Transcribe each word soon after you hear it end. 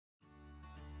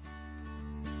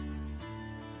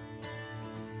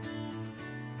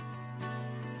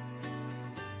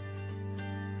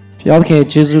ဘုရားသခင်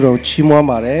ယေရှုတော်ချီးမွမ်း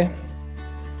ပါတယ်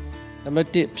နံပါတ်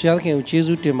1ဘုရားသခင်ကိုယေ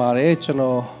ရှုတင်ပါတယ်ကျွန်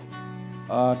တော်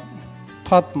ဖ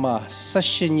တ်မှာ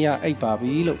16ညအိပ်ပါ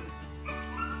ပြီလို့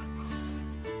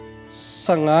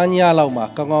15ညလောက်မှာ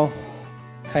ကောင်းကောင်း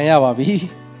ခံရပါပြီ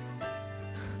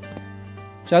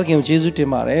ဘုရားသခင်ကိုယေရှုတင်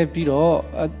ပါတယ်ပြီးတော့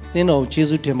အသင်းတော်ကိုယေ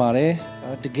ရှုတင်ပါတယ်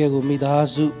တကယ်ကိုမိသား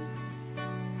စု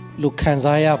လို့ခံ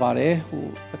စားရပါတယ်ဟို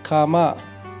အခါမှ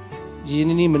ရင်း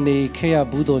နှီးမနေခဲ့ရ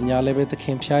ဘူးတော့ညာလည်းပဲသခ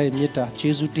င်ဖျားရဲ့မြတ်တာယေ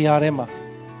ရှုတရားထဲမှာ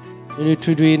ဒီ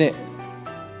ထွေနဲ့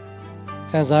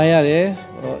ခံစားရတယ်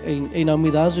အိမ်တော်မိ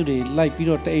သားစုတွေလိုက်ပြီး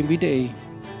တော့တအိမ်ပြီးတအိမ်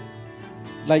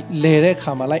လိုက်လဲတဲ့အ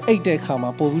ခါမှာလိုက်အိတ်တဲ့အခါမှာ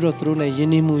ပို့ပြီးတော့သူတို့နဲ့ရ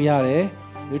င်းနှီးမှုရတယ်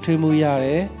ထွေမှုရတ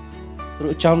ယ်သူ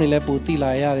တို့အကြောင်းတွေလည်းပို့သိ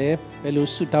လာရတယ်ဘယ်လို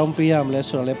ဆွတောင်းပေးရမလဲ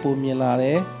ဆိုတော့လည်းပို့မြင်လာတ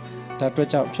ယ်ဒါအတွက်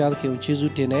ကြောင့်ဖျားသခင်ကိုယေရှု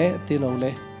တင်တယ်အသင်းတော်လ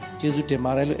ည်းယေရှုတင်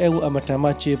ပါတယ်လို့အဲ့ဟိုအမတန်မှ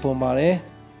ကျေပွန်ပါတယ်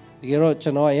တကယ်တော့ကျွ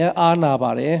န်တော်အရင်အားနာ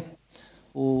ပါတယ်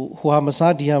ဟိုဟာမ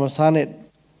စားဒီဟာမစားနဲ့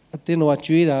အတင်းတော့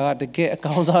ကျွေးတာကတကယ်အ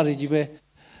ကောင်းစားတွေကြီးပဲ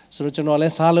ဆိုတော့ကျွန်တော်လ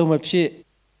ည်းစားလို့မဖြစ်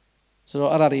ဆို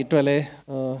တော့အဲ့ဒါတွေအတွက်လည်း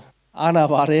အားနာ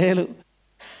ပါတယ်လို့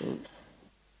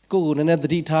ကိုယ်နည်းနည်းသ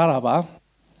တိထားတာပါ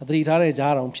သတိထားတဲ့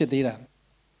ကြားတော်ဖြစ်သေးတာ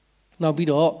နောက်ပြီး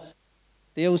တော့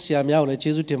တရုတ်ဆရာများကိုလည်း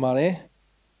ကျေးဇူးတင်ပါတယ်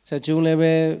ဆက်ကျုံးလည်း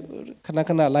ပဲခဏခ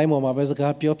ဏလိုင်းပေါ်မှာပဲစ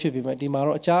ကားပြောဖြစ်ပြီမဲ့ဒီမှာ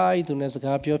တော့အကြိုက်သူနဲ့စ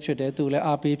ကားပြောဖြစ်တယ်သူလည်း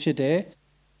အားပေးဖြစ်တယ်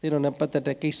တင်းတော်နဲ့ပတ်သက်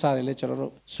တဲ့ကိစ္စတွေလည်းကျွန်တော်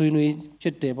တို့ဆွေးနွေးဖြ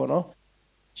စ်တယ်ပေါ့နော်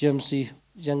GMC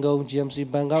ရန်ကုန် GMC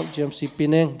ဘန်ကောက် GMC ပ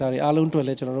င်းနှင်းဒါတွေအားလုံးအတွက်လ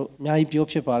ည်းကျွန်တော်တို့အများကြီးပြော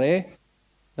ဖြစ်ပါတယ်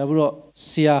နောက်ပြီးတော့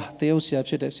ဆရာတရုတ်ဆရာ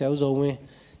ဖြစ်တဲ့ဆရာဦးစုံဝင်း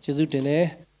ကျေးဇူးတင်တယ်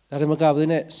ဒါတွေမကဘူး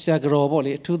နဲ့ဆရာကြော်ပေါ့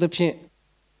လေအထူးသဖြင့်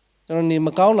ကျွန်တော်နေမ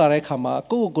ကောင်းလာတဲ့ခါမှာ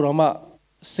ကိုယ့်ကိုယ်တော်မှ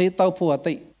ဆေးတောက်ဖို့က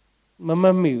တိတ်မမ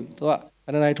တ်မိဘူးသူကအ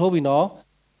နေနဲ့ထိုးပြီးတော့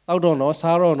တောက်တော့တော့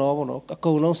စားတော့တော့ပေါ့နော်အ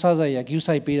ကုန်လုံးစားစရာဂူး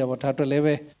ဆိုင်ပေးတာပေါ့ဒါအတွက်လည်း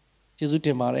ပဲကျေးဇူးတ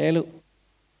င်ပါတယ်လို့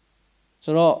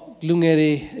ဆိုတော့လူငယ်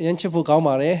တွေအရင်ချစ်ဖို့ကောင်း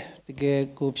ပါတယ်တကယ်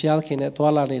ကိုဖျားခင်နဲ့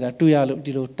သွားလာနေတာတွေ့ရလို့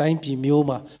ဒီလိုတိုင်းပြည်မျိုး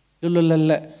မှာလွတ်လွတ်လပ်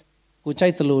လပ်ကိုကြို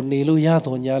က်သလိုနေလို့ရ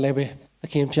တော့ညာလည်းပဲသ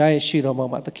ခင်ဖျားရဲ့ရှေ့တော်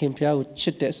မှာသခင်ဖျားကိုချ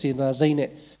စ်တဲ့စေတနာစိတ်နဲ့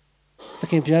သ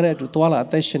ခင်ဖျားနဲ့အတူသွားလာအ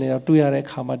သက်ရှင်နေတာတွေ့ရတဲ့အ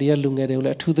ခါမှာဒီကလူငယ်တွေကိုလ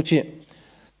ည်းအထူးသဖြင့်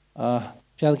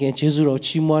ဖျားခင်ယေရှုတော်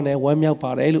ချီးမွမ်းတယ်ဝမ်းမြောက်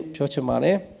ပါတယ်လို့ပြောချင်ပါတ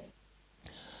ယ်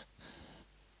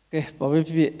ကဲဘာပဲဖြ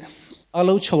စ်ဖြစ်အ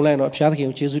လုံးခြုံလိုက်တော့ဖျားသခင်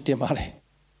ကိုယေရှုတင်ပါတယ်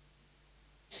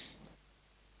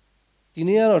ဒီ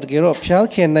နေ့ကတော့တကယ်တော့ဖျား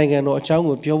ခင်နိုင်ငံတော်အကြောင်း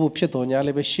ကိုပြောဖို့ဖြစ်တော်ညာလ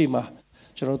ည်းပဲရှေ့မှာ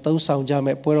ကျွန်တော်သုံးဆောင်ကြ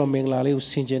မဲ့ပွဲတော်မင်္ဂလာလေးကို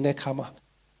ဆင်ခြင်တဲ့အခါမှာ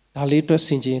ဒါလေးအတွက်ဆ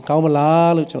င်ခြင်ကောင်းမ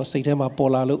လားလို့ကျွန်တော်စိတ်ထဲမှာ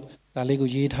ပေါ်လာလို့ဒါလေးကို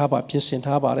ရေးထားပါပြင်ဆင်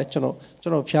ထားပါတယ်ကျွန်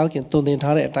တော်ဖျားခင်တုံသင်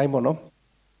ထားတဲ့အတိုင်းပေါ့နော်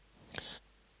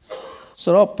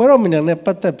ဆိုတော့ပွဲတော်မင်္ဂလာနဲ့ပ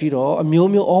တ်သက်ပြီးတော့အမျိုး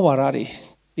မျိုးဩဝါဒတွေ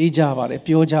ပေးကြပါတယ်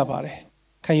ပြောကြပါတယ်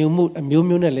ခံယူမှုအမျိုး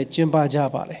မျိုးနဲ့လည်းကျင်းပကြ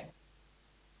ပါတယ်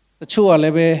တချို့ကလ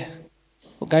ည်းပဲ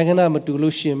ဂိုင်းခဏမတူ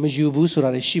လို့ရှိရင်မယူဘူးဆိုတာ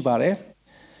တွေရှိပါတယ်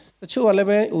တချို့ကလည်း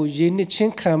ပဲဟိုရေနစ်ချ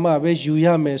င်းခံမှပဲယူရ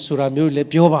မယ်ဆိုတာမျိုးလည်း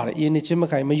ပြောပါတယ်ရေနစ်ချင်းမ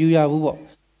ခံမယူရဘူးပေါ့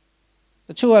တ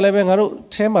ချို့ကလည်းပဲငါတို့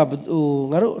ထဲမှာဟို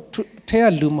ငါတို့ထဲက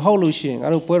လူမဟုတ်လို့ရှိရင်ငါ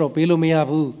တို့ပွဲတော်ပေးလို့မရ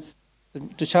ဘူး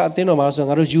တခြားအသင်းတော်မှာဆို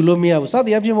ငါတို့ယူလို့မရဘူးစသ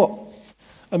ည်အဖြစ်ပေါ့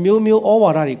အမျိုးမျိုးဩဝါ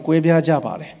ဒတွေကွဲပြားကြ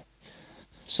ပါတယ်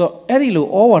ဆိုတော့အဲ့ဒီလို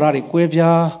ဩဝါဒတွေကွဲ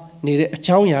ပြားနေတဲ့အ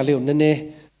ကြောင်းအရာလေးကိုနည်းနည်း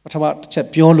ပထမတစ်ချက်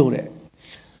ပြောလို့တယ်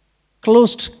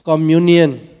closed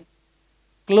communion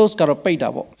close ကတော့ပိတ်တာ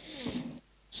ပေါ့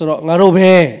ဆိုတော့ငါတို့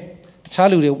ပဲတခြား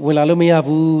လူတွေဝင်လာလို့မရ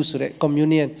ဘူးဆိုတဲ့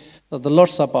communion the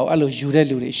Lord's Supper အဲ့လိုယူတဲ့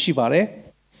လူတွေရှိပါတယ်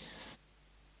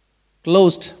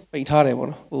closed ပိတ်ထားတယ်ပေါ့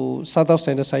နော်ဟိုစားတော့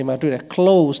ဆိုင်တဲ့ဆိုင်မှာတွေ့တယ်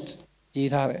closed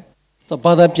ရေးထားတယ်ဆိုတော့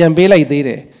ဘာသာပြန်ပေးလိုက်သေးတ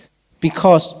ယ်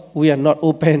because we are not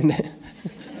open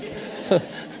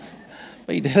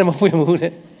ပိတ်တယ်မဖွင့်ဘူး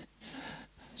တဲ့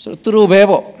ဆိုတော့သူတို့ပဲ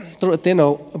ပေါ့သူတို့အတင်း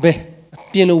တော့ပဲ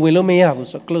ပြင်လို့ဝင်လို့မရဘူး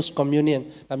ဆို close communion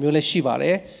ဒါမျိုးလည်းရှိပါတ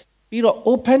ယ်ပြီးတော့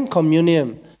open communion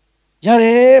ရတ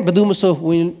ယ်ဘယ်သူမှဆို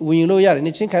ဝင်လို့ရတယ်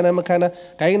နေချင်းခန္ဓာမခန္ဓာ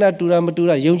ဂိုင်းနာတူတာမတူ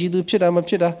တာယုံကြည်သူဖြစ်တာမ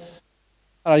ဖြစ်တာ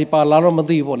အဲ့ဒီပါလာတော့မ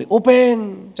သိဘူးပေါ့လေ open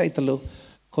ကြိုက်တယ်လို့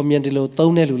communion ဒီလို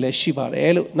သုံးတဲ့လူလည်းရှိပါတ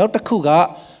ယ်လို့နောက်တစ်ခုက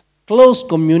close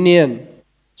communion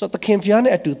ဆိုသခင်ဖျား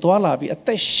နဲ့အတူသွားလာပြီးအသ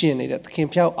က်ရှင်နေတဲ့သခင်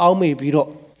ဖျားအောက်မေ့ပြီးတော့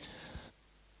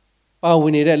ပါဝ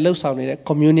င်နေတဲ့လှုပ်ဆောင်နေတဲ့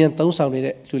communion သုံးဆောင်နေ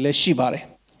တဲ့လူလည်းရှိပါတယ်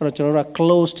အဲ့တော့ကျွန်တော်တို့က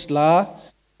closed လား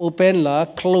open လား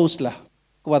closed လား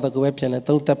ကိုယ်ဘာသာကိုယ်ပဲပြန်လဲ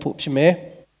သုံးသပ်ဖို့ဖြစ်မယ်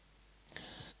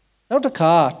နောက်တစ်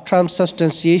ခါ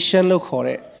transubstantiation လို့ခေါ်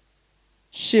တဲ့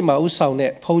ရှေ့မှာဥဆောင်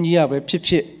တဲ့ဘုန်းကြီးကပဲဖြစ်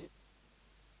ဖြစ်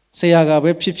ဆရာက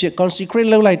ပဲဖြစ်ဖြစ် consecrate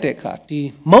လုပ်လိုက်တဲ့အခါဒီ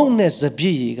မုန့်နဲ့စပြ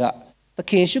ည့်ရည်ကသ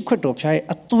ခင်ရှုခရစ်တော်ဖျားရဲ့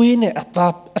အသွေးနဲ့အ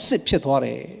သားအစစ်ဖြစ်သွားတ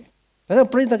ယ်ဒါကြော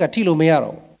င့်ပရိသတ်ကထိလို့မရ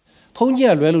တော့ဘုန်းကြီး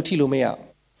ကလွဲလို့ထိလို့မရ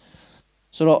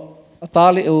ဆိုတော့အ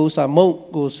သားလေးဟိုစာမုတ်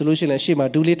ကိုဆိုလို့ရှိရင်ရှေ့မှာ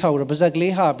ဒူးလေးထောက်ရပါဇက်က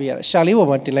လေးဟာပေးရရှာလေးပေါ်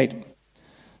မှာတင်လိုက်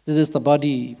this is the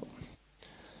body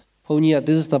ဘုန်းကြီးက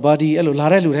this is the body အဲ့လိုလာ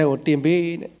တဲ့လူတွေကိုတင်ပေး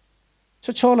တဲ့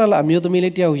ချောလာလာအမျိုးသမီး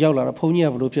လေးတယောက်ရောက်လာတော့ဘုန်းကြီးက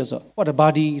ဘလို့ဖြစ်ဆို what a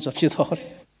body ဆိုဖြစ်သွားတယ်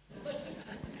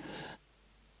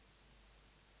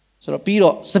ဆိုတော့ပြီး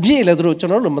တော့စပြည့်လည်းသူတို့ကျွ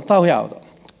န်တော်တို့မတောက်ရအောင်တော့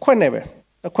ခွက်နေပဲ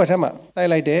ခွက်ထဲမှာတိုက်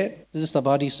လိုက်တယ် this is the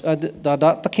body ဒါ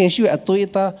တခင်ရှိရဲ့အသွေး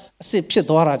အသားအစစ်ဖြစ်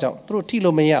သွားတာကြောင့်သူတို့ထိ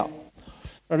လို့မရအောင်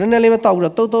နည်းနည်းလေးပဲတောက်ပြီး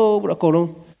တော့တုတ်ပြီးတော့အကုန်လုံး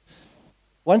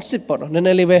one sip ပေါ့နော်နည်းန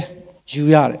ည်းလေးပဲယူ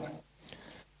ရတယ်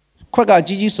ခွက်က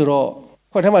ကြီးဆိုတော့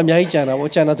ခွက်ထဲမှာအများကြီးကြံတာ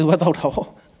ပေါ့ကြံတာသူပဲတောက်တာပေါ့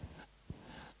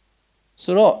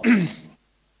ဆိုတော့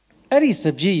အဲ့ဒီစ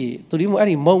ပြည့်ရည်သူဒီမို့အဲ့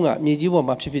ဒီမုံကမြေကြီးပေါ်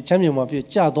မှာဖြစ်ဖြစ်ချမ်းမြေမှာဖြစ်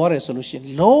ကျသွားတယ်ဆိုလို့ရှိရင်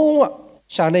လုံးဝ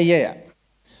ရှာနေရ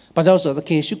ဘာကြောင့်ဆိုတော့သ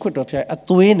ခင်ရှုခွတ်တော်ဖျားအ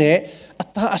သွေးနဲ့အ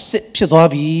သားအစစ်ဖြစ်သွား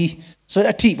ပြီဆို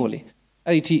တဲ့အထိပေါ့လေ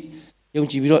အဲ့ဒီအထိယုံ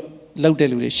ကြည်ပြီးတော့လောက်တဲ့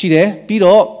လူတွေရှိတယ်ပြီး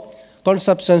တော့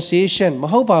consubstantiation မ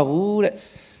ဟုတ်ပါဘူးတဲ့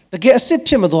တကယ်အစစ်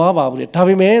ဖြစ်မသွားပါဘူးတဲ့ဒါ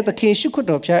ပေမဲ့သခင်ရှုခွတ်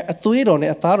တော်ဖျားအသွေးတော်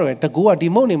နဲ့အသားတော်ရဲ့တကူကဒီ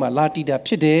မုံနေမှာလာတီတာ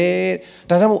ဖြစ်တယ်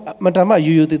ဒါကြောင့်မတမ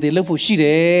ယူသေးသေးလှုပ်ဖို့ရှိတ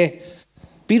ယ်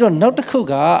ပြီးတော့နောက်တစ်ခု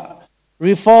က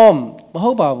reform မ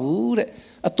ဟုတ်ပါဘူးတဲ့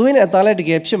အသွေးနဲ့အသားလည်းတ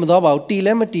ကယ်ဖြစ်မသွားပါဘူးတီလ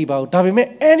ည်းမတီပါဘူးဒါပေမဲ့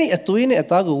အဲ့ဒီအသွေးနဲ့အ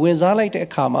သားကိုဝင်စားလိုက်တဲ့အ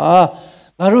ခါမှာ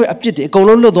ငါတို့ရဲ့အပြစ်တွေအကုန်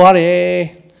လုံးလွတ်သွားတယ်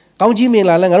ကောင်းကြီးမင်္ဂ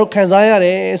လာလည်းငါတို့ခံစားရတ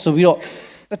ယ်ဆိုပြီးတော့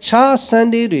တခြား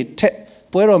Sunday တွေထက်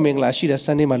ပွဲတော်မင်္ဂလာရှိတဲ့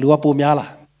Sunday မှာလူကပိုများလာ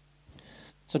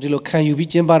ဆိုဒီလိုခံယူပြီး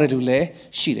ကျင်းပတဲ့လူလည်း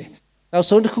ရှိတယ်နောက်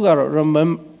ဆုံးတစ်ခုကတော့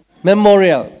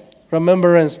memorial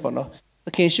remembrance ပေါ့နော်သ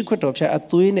ခင်ရှုခွတ်တော်ဖျားအ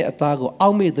သွေးနဲ့အသားကိုအော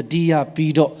က်မေ့သတိရ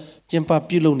ပြီးတော့ကျင်းပ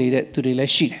ပြုလုပ်နေတဲ့သူတွေလ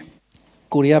ည်းရှိတယ်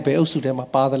ကိုရီးယားဘယ်အုပ်စုထဲမှာ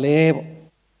ပါတယ်လဲပေါ့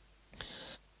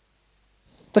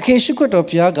သခင်ရှုခွတ်တော်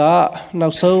ဘုရားကနော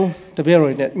က်ဆုံးတပည့်တော်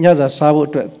တွေနဲ့ညစာစားဖို့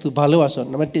အတွက်သူဘာလုပ်ရဆို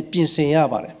နံပါတ်1ပြင်ဆင်ရ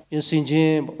ပါတယ်ပြင်ဆင်ခြ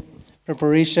င်းပေါ့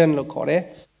preparation လို့ခေါ်တယ်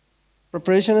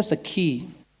preparation is a key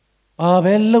ဘာ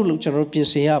ပဲလုပ်ကျွန်တော်တို့ပြင်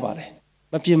ဆင်ရပါတယ်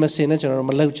မပြင်မဆင်နဲ့ကျွန်တော်တို့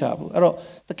မလုပ်ကြဘူးအဲ့တော့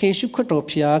သခင်ရှုခွတ်တော်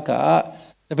ဘုရားက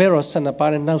တပည့်တော်12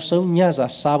ပါးနဲ့နောက်ဆုံးညစာ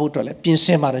စားဖို့အတွက်လည်းပြင်ဆ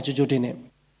င်ပါတယ်ကြိုတင်နေ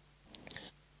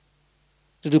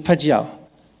တူဖတ်ကြအောင်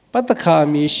ပတ္တခါအ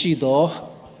မည်ရှိသော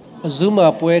အဇုမာ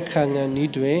ပွဲခံငန်ဤ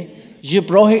တွင်ယေဘ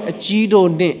ရဟိအကြီးတို့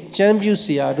နှင့်ကျမ်းပြုဆ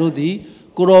ရာတို့သည်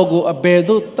ကိုရောကိုအဘယ်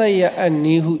သို့တည့်ရအပ်န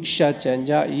ည်းဟုရှာကြံ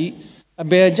ကြ၏အ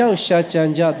ဘယ်ကြောင့်ရှာကြံ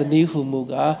ကြသနည်းဟုမူ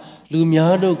ကားလူ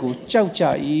များတို့ကိုကြောက်ကြ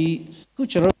၏ခု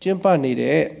ကျွန်တော်ကျင်းပနေ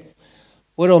တဲ့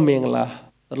ဝိရောမင်္ဂလာ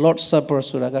the Lord's Supper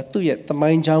ဆိုတာကသူ့ရဲ့တ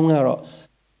မိုင်းကြောင်းကတော့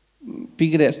ပြီး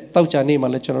ခဲ့တဲ့တောက်ကြနေ့မှာ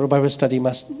လည်းကျွန်တော်တို့ Bible Study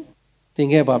မှာသင်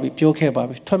ခဲ့ပါပြီပြောခဲ့ပါ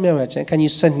ပြီထွတ်မြောက်ရခြင်းအခန်း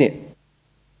ကြီး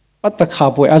7ပတ္တခါ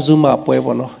ပွဲအဇုမပွဲ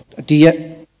ပေါ့နော်ဒီရဲ့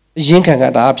အရင်ခံက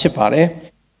ဒါဖြစ်ပါတယ်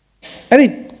အဲ့ဒီ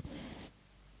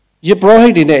ယေဘရဟိ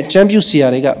တွေနဲ့ကျမ်းပြုဆရာ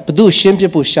တွေကဘု து ရှင်းပြ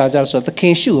ဖို့ရှာကြဆိုတော့သခ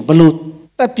င်ရှုကိုဘလို့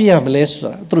တတ်ပြရမလဲဆို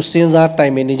တာသူတို့စဉ်းစားတို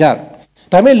င်ပင်နေကြတယ်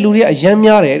ဒါပေမဲ့လူတွေအယမ်း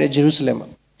များတယ်တဲ့ဂျေရုဆလင်မှာ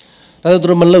ဒါဆိုသူ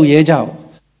တို့မလုပ်ရဲကြဘူး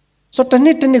ဆိုတော့တ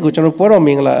နေ့ကိုကျွန်တော်ပွဲတော်မ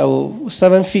င်္ဂလာဟို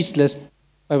7 feastless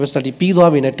Bible study ပြီး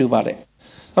သွားပြီနဲ့တူပါတယ်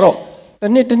အဲ့တော့တ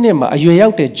နေ့မှာအရွယ်ရော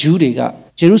က်တဲ့ဂျူးတွေက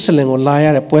ဂျေရုဆလင်ကိုလာရ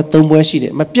တဲ့ပွဲ3ပွဲရှိတ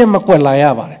ယ်မပြတ်မကွက်လာရ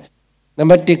ပါတယ်နံ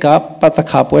ပါတ်1ကပတ္တ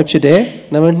ခါပွဲဖြစ်တယ်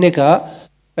နံပါတ်2က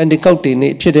ပန်တီကောက်တေ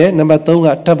နေ့ဖြစ်တယ်နံပါတ်3က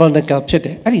tabernacle ဖြစ်တ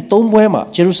ယ်အဲ့ဒီ3ပွဲမှာ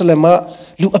ဂျေရုဆလင်မှာ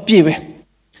လူအပြည့်ပဲ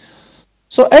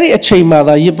ဆိုအဲ့ဒီအချိန်မှာ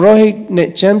သာယေဘရဟိနဲ့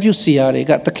ကျမ်းပြုဆရာတွေ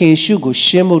ကသခင်ရှုကို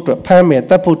ရှင်းဖို့အတွက်ဖမ်းမယ်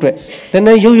တတ်ဖို့အတွက်နည်းန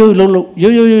ည်းရုပ်လုံး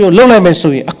လိုက်မယ်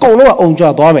ဆိုရင်အကုန်လုံးကအုံကြွ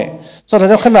သွားမယ်ဆိုတော့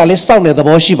ဒါကြောင့်ခဏလေးစောင့်နေသ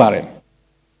ဘောရှိပါတယ်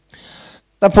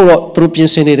တတ်ဖို့တော့သူတို့ပြင်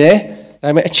ဆင်နေတယ်ဒါ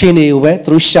ပေမဲ့အချိန်တွေကိုပဲသူ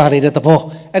တို့ရှာနေတဲ့သဘော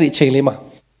အဲ့ဒီအချိန်လေးမှာ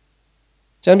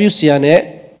ကျမ်းပြုဆရာနဲ့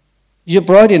ယေဘ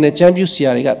ရဟိနဲ့ကျမ်းပြုဆရာ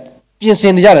တွေကပြင်ဆ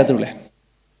င်နေကြတယ်သူတို့လည်း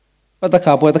ပတ္တ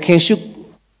ခါပွဲသခင်ရှု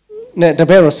နဲ့တ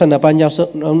ပည့်တော်12ပါးနော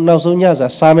က်ဆုံးညစာ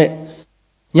စားမဲ့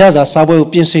ညစာစားပွဲကို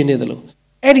ပြင်ဆင်နေတယ်လို့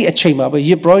အဲ့ဒီအချိန်မှာပဲ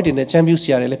ယေဘရဟိနဲ့ကျမ်းပြုဆ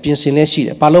ရာတွေလည်းပြင်ဆင်လဲရှိတ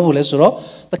ယ်ဘာလို့ဖို့လဲဆိုတော့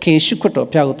သခင်ရှုခွတ်တော်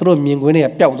ဖျားကိုသူတို့မြင်ကွင်းတွေက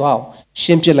ပျောက်သွားအောင်ရှ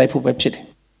င်းပြလိုက်ဖို့ပဲဖြစ်တယ်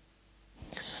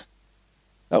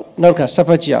နောက်ကစပ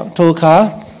တ်ကြည့်အောင်ထိုအခါ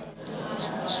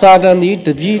စာတန်သည်တ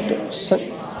ပည့်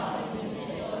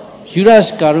ယူဒ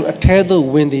ရှ်ကာရုအထဲသို့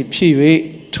ဝင်သည်ဖြစ်၍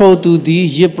ထိုသူသည်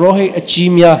ယေဘရဟိအ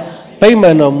ကြီးများဗိမာ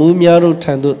န်တော်မူများတို့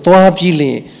ထံသို့သွားပြီးလျှ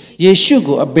င်ယေရှု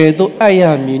ကိုအဘယ်သို့အပ်ရ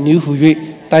မည်နည်းဟု၍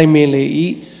တိုင်ပင်လေ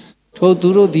၏ထိုသူ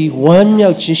တို့သည်ဝမ်း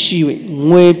မြောက်ခြင်းရှိ၍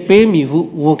ငွေပေးမည်ဟု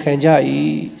ဝန်ခံကြ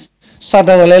၏စာတ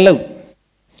န်ကလည်း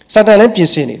ပြင်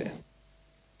ဆင်နေတယ်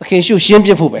သခင်ရှုရှင်း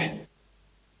ပြဖို့ပဲ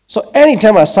ဆိုအဲ့ဒီထ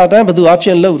က်မှာစာတန်ဘယ်သူအဖြ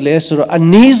စ်လှုပ်လဲဆိုတော့အ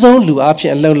နည်းဆုံးလူအဖြ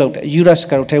စ်အလှုပ်တယ်ယူဒရှ်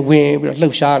ကာရုထဲဝင်ပြီးတော့လှု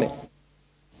ပ်ရှားတယ်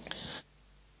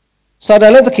စာတ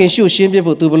န်လည်းသခင်ရှုရှင်းပြ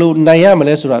ဖို့သူဘလို့နိုင်ရမ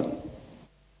လဲဆိုတာ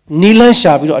နီးလန်း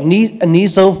ရှာပြီးတော့အန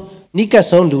ည်းဆုံးနီးကပ်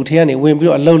ဆုံးလူထဲကနေဝင်ပြီး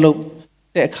တော့အလှုပ်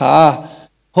တဲ့အခါ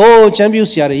ဟိုးချမ်းပြူ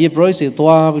ဆရာတွေယေဘရဟိတွေ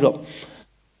သွားပြီးတော့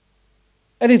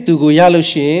အဲ့ဒီသူကိုရလို့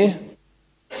ရှိရင်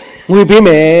ငွေပေးမ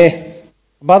ယ်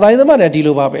ဘာသာရေးသမားတွေဒီ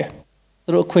လိုပါပဲသူ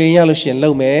တို့အခွင့်ရလို့ရှိရင်လု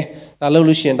ပ်မယ်ဒါလုပ်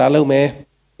လို့ရှိရင်ဒါလုပ်မယ်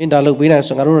အင်းဒါလုပ်ပေးနိုင်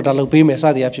ဆိုငါတို့တော့ဒါလုပ်ပေးမယ်စ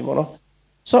သည်အဖြစ်ပေါ့နော်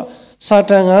So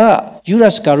Satan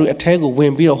Judas Karu Atego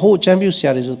when be a whole champion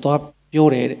series of top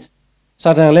pure.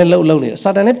 Satan let low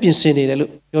Satan let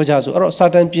Pinsini, Yojazo, or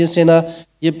Satan Pinsena,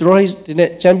 ye brois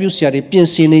the champion series,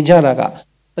 Pinsini Janaga,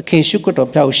 the king shukut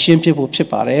of Pau Shimpi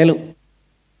Piparello.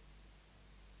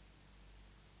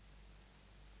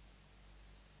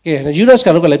 Judas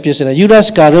Karu like Pinsena, Judas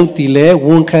Karu Tile,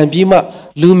 one can be ma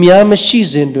Lumia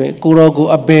machines into Kurogo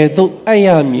Abedo,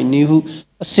 Ayami, Nihu,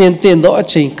 Sentendo a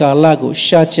chain Kalago,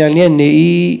 Shachanian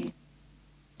nei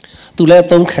to let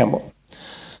them camel.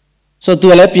 So to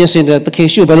let Pinsena the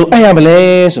case you, but I am a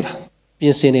laser.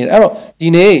 Pinsena, arrow,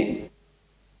 Dine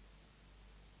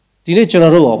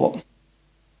General.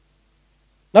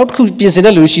 Not could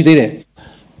Pinsena Lucy did.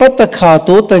 But the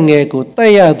carto tangego,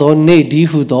 Tayado, ne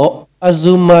dihudo,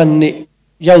 Azuma ne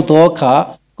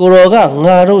Yaudoka, Koroga,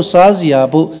 Naro,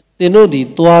 Saziabo, Tenodi,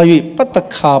 Tuawi,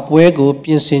 Pataka, Puego,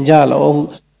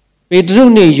 Pinsenjalo,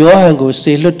 Pedruni, Johango,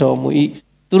 Seluto, Mui,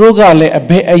 Turogale, a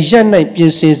be a Jana,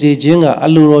 Pinsenzi, Jenga,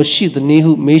 Aluro, Shid,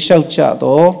 Nihu, Mesha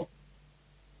Chado,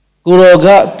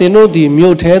 Koroga, Tenodi,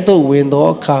 Mutedo,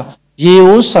 Window, Ka,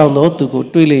 Yeo Sound to go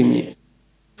to me.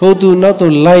 Todu not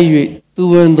to lie you, to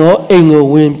window, Engo,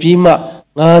 Win Pima,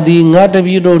 Nadi,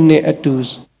 Nadavido, ne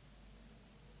atus.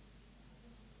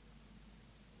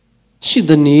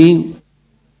 Shidani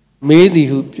made the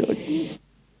hoop.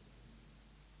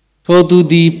 To do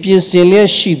the Piensilia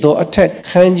Shido attack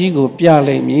Kanjigo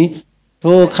Piale me, to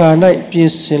Kanai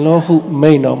Piensilo who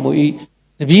may no mui,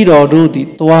 the Vido do the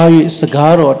Tuai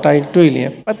cigar or time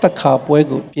trillion, but the car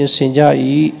puego Piensinja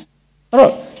e.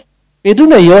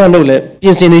 Peduna Yohanole,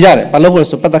 Piensinja,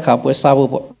 Palovos, Pataka,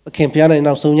 Sabo, the Campiana in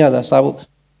Ausonia, Sabo.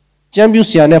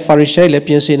 Jambusiane Farishe,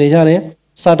 Piensinjane,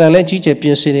 Sadale Chiche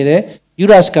Piensinere.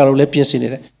 Judas Karu le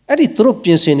Piensinere. Adi through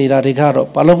Piensinera regaro,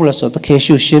 Palovos of the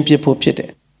Keshu Shimpi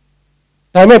Popite.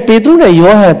 I may Peduna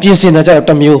Yohan Piensinaja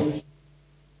Tamu.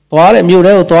 Toile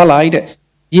Mureo Toalide.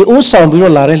 Ye own sound below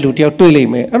Lare Lutia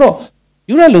Twilime. Oh,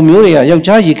 Yura Lumuria,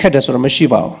 Yojaji Cadas or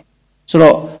Mashiba.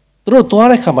 So through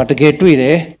Toile come at the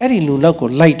gateway, Adi Lunaco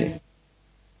light.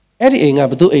 Adi Inga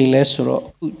Badu a lesser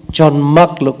John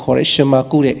Mark Locoration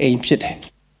Makure aim pit.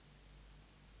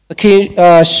 The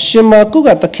Shimaku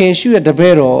got the Keshu at the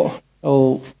Bero,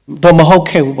 oh,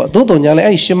 Domahawk, but Dodo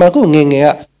Yale, Shimaku,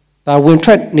 Nanga, that went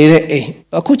tried near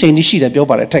a Kucha in the sheet of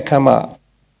Yoba attack Kama.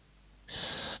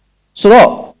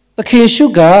 So the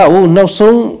Keshu ga, oh, no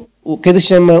so,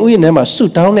 Kedishima, we never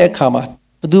suit down at Kama,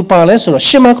 but do Palace or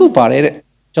Shimaku Pare,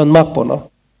 John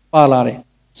Makpono, Palare.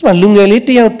 It's my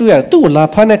Lungality out to a 2 La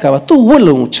Panaka, 2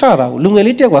 Woolum, Chara,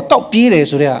 Lungality, what top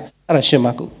Pires or a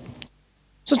Shimaku.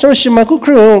 So Shimaku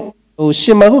crew, oh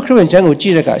Shimaku crew and Jango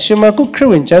Chiraga, Shimaku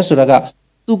crew and Jansuraga,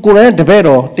 to Korea de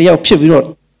Bero, the Yao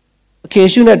Pibiro.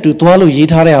 Occasionally to Tualu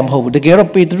Yitare am hope, the Gero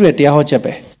Pedro at Yao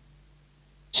Jape.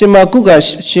 Shimakuga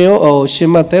Shio or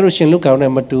Shimateru Shin look out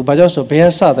number 2, but also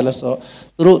Bea Sadler so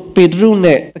through Pedro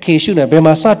net, the Kishuna,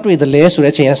 Bema Satri, the less to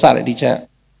the Sara teacher.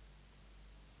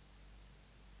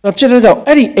 Upset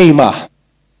Eddie Ema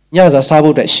Yaza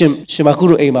Sabu that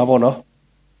Shimakuru Ema Bono.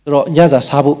 Yaza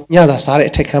Sabu, Yaza Sare,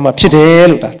 take him up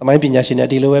Pidel, that might be Yashin, a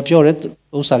deal with pure,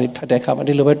 Osari Padecam, a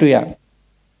deal with Duya.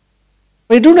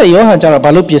 We do not Johan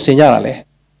Jarabalu Piesignale.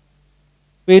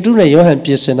 We do not Johan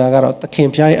Piesinagar, the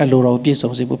Campi Alluro Piso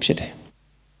Zibupite.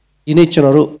 In nature,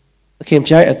 the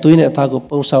Campi at doing a tago,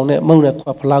 Posaunet, Mona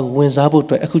Quapalago, Wenzabu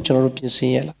to a Cuchan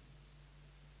Piesiela.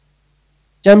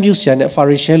 Jambusian at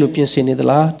Farishelu Piesini the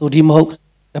La, to Dimo,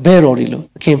 the Berorilo,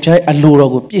 the Campi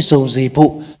Alluro Piso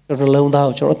Zibu. Alone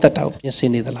out or that out,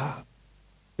 Piesini the La.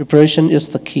 Preparation is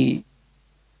the key.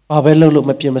 Babelo look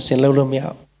Mapiamas and Lolo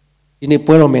Meow. In a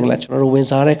Puero Mingla, or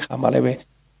Winzare Kamaleve.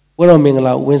 Puero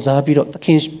Mingla, Winzabiro, the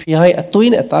King's Pi, a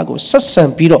twin at Tago,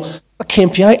 Sassan Piro, the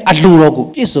Campi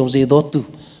Alurogo, Piso Zidotu.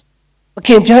 The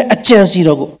Campi a chance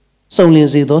Zidogo, Solin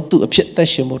Zidotu, a pit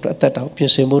Tashimoto at that out,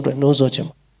 Piesimoto, and no Zojam.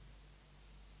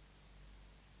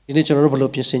 In a general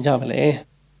Piesin Jamale.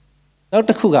 Now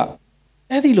the Kuga,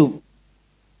 Edilu.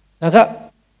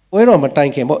 Naga, where on my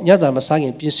time came out, Yaza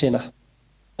Masang Pisina.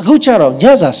 A good charo,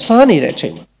 Yaza Sani that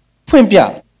chamber.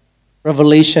 Quimpia,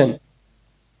 Revelation.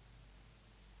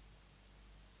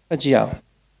 Ajia.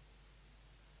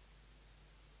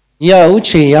 Ya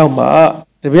Uchi Yama,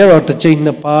 the bear of the chain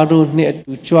of Padu near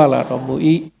to Chuala or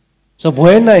Mui. So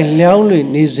when I liauli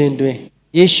Nizindwe,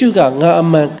 Yeshuga,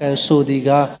 Ngaman can so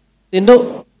diga, they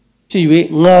know Piwe,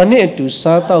 Ngane to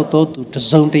Sata to the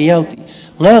zone de Yauti.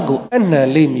 Nago Anna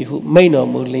Lemi who may no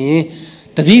Mully,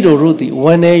 the Vido Ruti,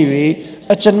 one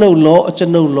a chano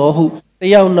law who the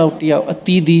Yao now a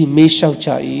TD may shout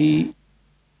chai.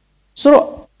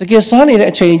 So the Gesani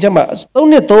that change a mass,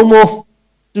 only Tomo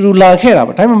တူလာခဲ့တာ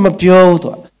ပါဒါပေမဲ့မပြောဘူးသူ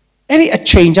ကအဲ့ဒီအ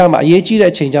ချိန်ကြမှာအရေးကြီးတဲ့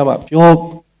အချိန်ကြမှာပြော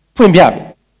ဖွင့်ပြပြီ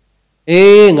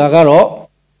အေးငါကတော့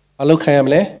မလုပ်ခံရမ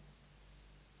လဲ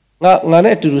ငါ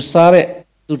နဲ့အတူတူစားတဲ့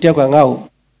သူတယောက်ကငါ့ကို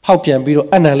ဖောက်ပြန်ပြီးတော့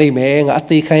အနံလိမ့်မယ်ငါအ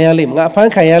သေးခံရလိမ့်မယ်ငါအဖ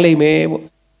မ်းခံရလိမ့်မယ်ပေါ့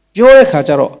ပြောတဲ့ခါ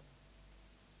ကျတော့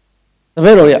တပ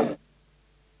ည့်တော်ရ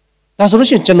ဒါဆိုလို့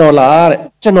ရှိရင်ကျွန်တော်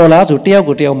လားဆိုတယောက်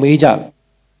ကိုတယောက်မေးကြတယ်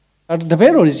တပ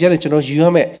ည့်တော်ကြီးကလည်းကျွန်တော်ယူရ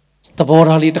မယ့်သဘော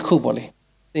ထားလေးတစ်ခုပေါ့လေ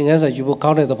သင်ခန်းစာယူဖို့ကော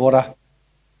င်းတဲ့သဘောထား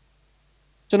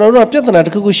ကျွန်တော်တို့ကပြဿနာတ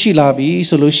စ်ခုခုရှိလာပြီ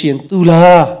ဆိုလို့ရှိရင်သူ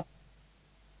လား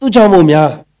သူကြောင့်မို့များ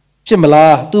ဖြစ်မ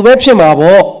လားသူပဲဖြစ်မှာ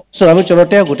ပေါ့ဆိုတာမျိုးကျွန်တော်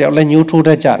တယောက်ကိုတယောက်လည်းညှိုးထိုးတ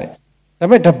တ်ကြတယ်ဒါပေ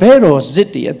မဲ့တပည့်တော်ဇစ်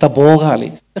တည်းရဲ့သဘောကလေ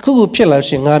တစ်ခုခုဖြစ်လာ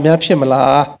ရှင်ငါများဖြစ်မ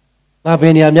လားငါဘ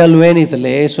ယ်နေရာများလွဲနေသ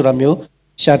လဲဆိုတာမျိုး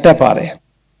ရှာတတ်ပါတယ်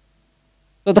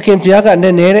သခင်ဘုရားကန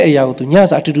ည်းနည်းတဲ့အရာကိုသူည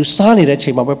စာအတူတူစားနေတဲ့အချိ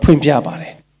န်မှာပဲဖွင့်ပြပါတ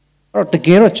ယ်အဲ့တော့တက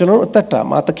ယ်တော့ကျွန်တော်တို့အသက်တာ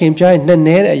မှာသခင်ဘုရားရဲ့နည်းန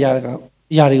ည်းတဲ့အရာ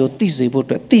တွေကိုသိစေဖို့အ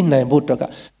တွက်သိနိုင်ဖို့အတွက်က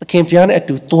သခင်ဘုရားနဲ့အ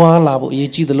တူသွားလာဖို့အ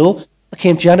ရေးကြီးသလိုသခ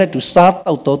င်ဘုရားနဲ့အတူစား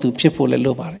တောက်တော်သူဖြစ်ဖို့လည်း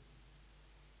လိုပါတယ်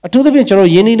အထူးသဖြင့်ကျွန်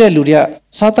တော်ယဉ်နေတဲ့လူတွေက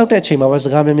စားတောက်တဲ့အချိန်မှာပဲစ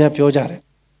ကားများများပြောကြတယ်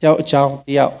တယောက်အကြောင်းတ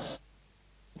ယောက်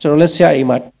ကျွန်တော်လည်းဆရာအိမ်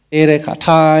မှာတဲတဲ့ခါ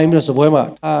ထိုင်ပြီးတော့စပွဲမှာ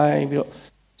ထိုင်ပြီးတော့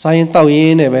စားရင်တောက်ရ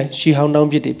င်းနဲ့ပဲရှီဟောင်းတောင်း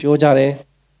ပြစ်တွေပြောကြတယ်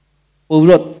ပို့ပြီး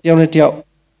တော့တယောက်နဲ့တယောက်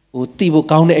တိဖို့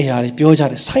ကောင်းတဲ့အရာတွေပြောကြ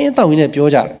တယ်စားရင်တောက်ရင်းနဲ့ပြော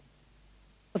ကြတယ်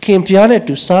သခင်ဘုရားနဲ့အ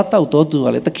တူစားတောက်တော်သူက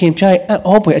လည်းသခင်ဘုရားရဲ့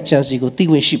အောဖွယ်အကြံစီကိုသိ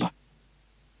ဝင်ရှိပါ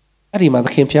အဲ့ဒီမှာသ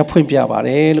ခင်ဘုရားဖွင့်ပြပါတ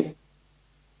ယ်လို့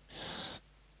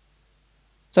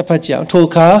စဖတ်ကြအောင်ထို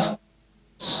အခါ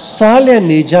စားလျက်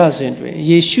နေကြစဉ်တွင်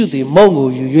ယေရှုသည်မုန့်ကို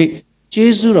ယူ၍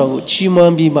ကျေးဇူးတော်ကိုချီးမွ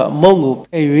မ်းပြီးမှမုန့်ကို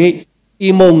ဖဲ့၍ဤ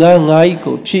မုန့်ငါ၏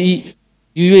ကိုဖြစ်၏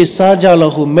ယူ၍စားကြ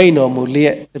လော့ဟုမိန့်တော်မူလျ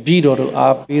က်တပည့်တော်တို့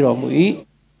အားပေးတော်မူ၏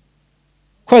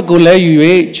ခွက်ကိုလည်းယူ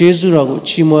၍ကျေးဇူးတော်ကို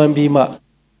ချီးမွမ်းပြီးမှ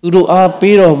သူတို့အား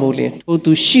ပေးတော်မူလျင်ထို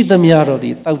သူရှိသမျှတော်သ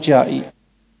ည်တောက်ကြ၏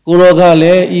ကိုရောကလ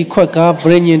ည်းဤခွက်က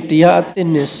ဗြိဉ္ဉ်တရားအသစ်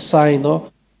နှင့်ဆိုင်သော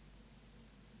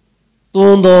သွ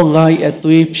န်းသောငါ၏အ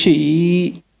သွေးဖြစ်၏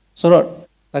ဆိုတော့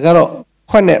ဒါကတော့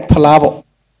ခွက်နဲ့ဖလားပေါ့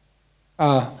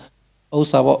ဥစ္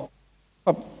စာပေါ့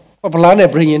ခွက်ဖလားနဲ့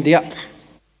ဗြိဉ္ဉ်တရား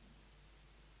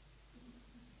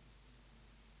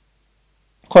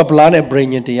ခွက်ဖလားနဲ့ဗြိ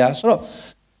ဉ္ဉ်တရားဆိုတော့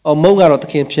မုံကတော့သ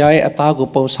ခင်ဖျားရဲ့အသားကို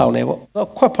ပုံဆောင်တယ်ပေါ့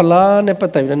ခွက်ဖလားနဲ့ပ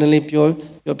တ်သက်ပြီးနည်းနည်းလေး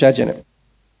ပြောပြခြင်းတယ်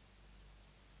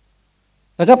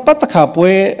ဒါကပတ်သက်ခါပွဲ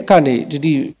ကနေ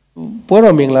ဒီပွဲ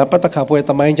တော်မင်္ဂလာပတ်သက်ခါပွဲ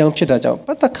သမိုင်းကြောင်းဖြစ်တာကြောင့်ပ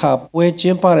တ်သက်ခါပွဲကျ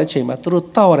င်းပတဲ့အချိန်မှာသူတို့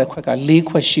တောက်ရတဲ့ခွက်က၄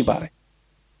ခွက်ရှိပါတယ်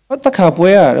ပတ်သက်ခါပွဲ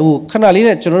ကခဏလေး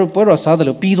နဲ့ကျွန်တော်တို့ပွဲတော်စားတယ်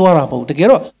လို့ပြီးသွားတာမဟုတ်တကယ်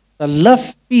တော့ love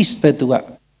peace ပဲသူက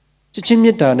ချစ်ချင်းမြ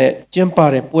တ်တာနဲ့ကျင်းပ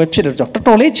တဲ့ပွဲဖြစ်တဲ့ကြောင့်တော်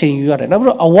တော်လေးချိန်ယူရတယ်နောက်ပြီး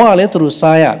တော့အဝလည်းသူတို့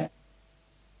စားရတယ်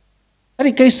အဲ့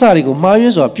ဒီကိစ္စတွေကိုမှားယွ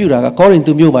င်းစွာပြုတာကကောရိန္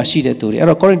သုမြို့မှာရှိတဲ့သူတွေအဲ့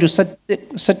တော့ကောရိန္သု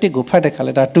7ကိုဖတ်တဲ့ခါလ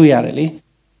ည်းဒါတွေ့ရတယ်လေ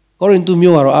ကောရိန္သု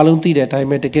မြို့ကတော့အားလုံးသိတဲ့အတိုင်း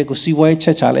ပဲတကယ်ကိုစီးပွားရေးချ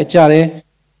က်ချလဲကြားတယ်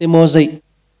သင်္ဘောစိတ်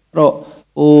အဲ့တော့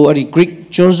အဲ့ဒီ Greek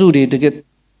ကျွန်းစုတွေတကယ်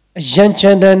ရန်ချ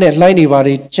မ်းတန်းနဲ့လှိုင်းနေပါတ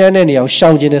ယ်ချမ်းတဲ့နေရာကိုရှော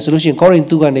င်ကျင်တယ်ဆိုလို့ရှိရင်ကောရိန္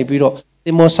သုကနေပြီးတော့သ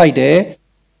င်္ဘောဆိုင်တယ်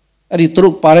အဲ့ဒီသူ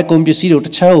တို့ပါတဲ့ကုန်ပစ္စည်းတွေတ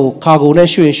ခြားကိုခါကုန်နဲ့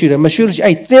ရွှေ့တယ်မရွှေ့လို့ရှိရင်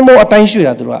အဲ့သင်္ဘောအတိုင်းရွှေ့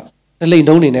တာသူတို့ကဒလိန်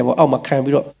တုံးနေနေပေါ့အောက်မှာခံ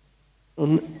ပြီးတော့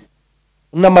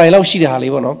2မိုင်လောက်ရှိတဲ့ဟာ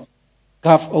လေးပေါ့နော်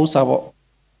Gulf ဥစ္စာပေါ့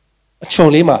အချုံ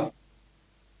လေးမှာ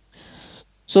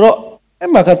ဆိုတော့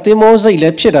အဲ့မှာကသင်္ဘောစိတ်လ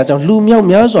ည်းဖြစ်တာကြောင့်လူမြောက်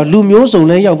များစွာလူမျိုးစုံ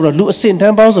လည်းရောက်ပြီးတော့လူအစင်တ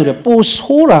န်းပေါင်းဆိုတဲ့ပို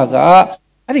ဆိုးတာက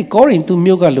အဲ့ဒီကောရိန္သု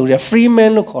မြို့ကလူတွေ free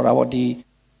man လို့ခေါ်တာပေါ့ဒီ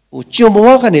ကျွန်ဘဝ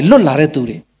ကနေလွတ်လာတဲ့သူ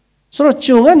တွေဆိုတော့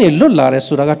ကျွန်ကနေလွတ်လာတယ်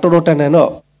ဆိုတာကတော်တော်တန်တန်တော့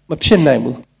မဖြစ်နိုင်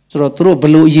ဘူးဆိုတော့သူတို့ဘ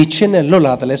လို့အရေးချင်းနဲ့လွတ်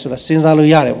လာတယ်လဲဆိုတာစဉ်းစားလို့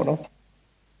ရတယ်ပေါ့နော်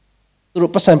သူ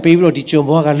တို့ပတ်စံပေးပြီးတော့ဒီကျွန်ဘ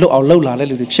ဝကလွတ်အောင်လှုပ်လာတဲ့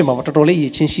လူတွေဖြစ်မှာပေါ့တော်တော်လေးအ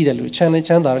ရေးချင်းရှိတဲ့လူချမ်းလဲ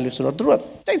ချမ်းသာတဲ့လူဆိုတော့သူတို့က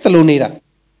တိုက်တလို့နေတာ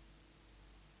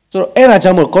ဆိုတော့အဲ့ဒါ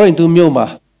ကြောင့်မို့ကောရိန္သုမြို့မှာ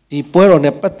ဒီပွဲတော်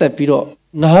နဲ့ပတ်သက်ပြီးတော့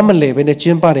နားမလည်ပဲနဲ့ကျ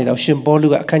င်းပနေတာရှင်ပေါလု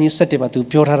ကအခန်းကြီး7မှာသူ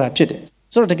ပြောထားတာဖြစ်တယ်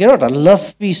ဆိုတော့တကယ်တော့ဒါ love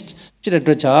feast ဖြစ်တဲ့အ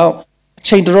တွက်ကြောင့်အ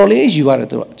ချိန်တော်တော်လေးယူရတယ်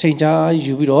သူတို့အချိန်ကြာ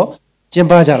ယူပြီးတော့ကျင်း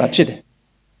ပကြတာဖြစ်တယ်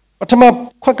ပထမ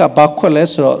ခွက်ကဘာခွက်လဲ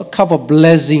ဆိုတော့ cup of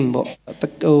blessing ပေါ့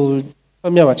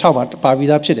ဘယ်မှာ6မှာပါပြီး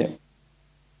သားဖြစ်တယ်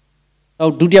နော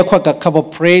က်ဒုတိယခွက်က cup of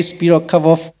praise ပြီးတော့ cup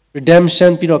of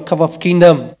redemption ပြီးတော့ cup of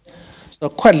kingdom ဆို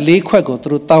တော့ခွက်၄ခွက်ကိုသူ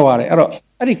တို့တောက်ရတယ်အဲ့တော့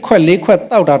အဲ့ဒီခွက်၄ခွက်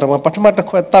တောက်တာတော့ပထမတစ်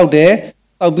ခွက်တောက်တယ်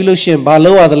တောက်ပြီးလို့ရှိရင်ဘာ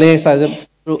လုပ်ရသလဲဆိုတော့သူ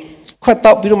တို့ခွက်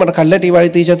တောက်ပြီးတော့မှတစ်ခါလက်တွေပါ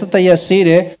တေချာတရက်ဆေးတ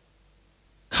ယ်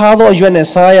ခါတော့ရွက်နဲ့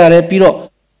စားရတယ်ပြီးတော့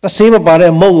တဆေးမပါ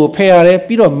တဲ့မုတ်ကိုဖဲ့ရတယ်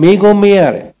ပြီးတော့မေးခွန်းမေးရ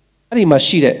တယ်အဲ့ဒီမှာ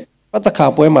ရှိတဲ့ပတ်သက်ခါ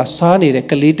ပွဲမှာစားနေတဲ့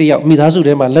ကလေးတစ်ယောက်မိသားစု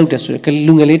ထဲမှာလှုပ်တယ်ဆိုရင်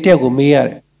လူငယ်လေးတစ်ယောက်ကိုမေးရတ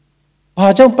ယ်ဘာ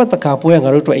ကြောင့်ပတ်သက်ခါပွဲကငါ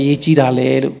တို့အတွက်အရေးကြီးတာလဲ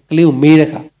လို့ကလေးကိုမေးတဲ့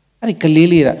ခါအဲ့ဒီကလေး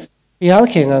လေးကဘုရား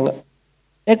ခင်က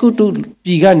အကုတုပြ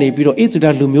ည်ကနေပြီးတော့ဣသရေ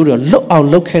လလူမျိုးတွေလွတ်အောင်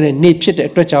လုပ်ခဲ့တဲ့နေ့ဖြစ်တဲ့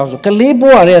အတွက်ကြောင့်ဆိုကလေး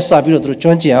ဘွားရဲစပြီးတော့သူတို့ကျွ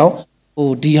မ်းကျင်အောင်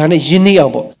ဒီဟာနဲ့ယဉ်နေအော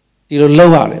င်ပေါ့ ဒီလိုလော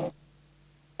က်ရတယ်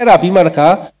အဲ့ဒါပြီးမှတစ်ခါ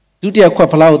ဒုတိယခွက်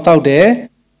ဖလားကိုတောက်တယ်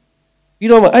ပြီး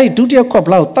တော့မှအဲ့ဒီဒုတိယခွက်ဖ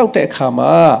လားကိုတောက်တဲ့အခါ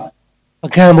မှာပ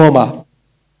ကံပေါ်မှာ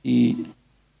ဒီ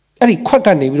အဲ့ဒီခွက်က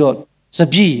နေပြီးတော့စ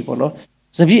ပြည့်ပေါ့နော်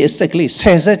စပြည့်အစက်ကလေး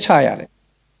10ဆက်ချရတယ်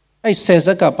အဲ့10ဆ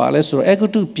က်ကပါလဲဆိုတော့အေဂု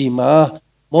တုပြည်မှာ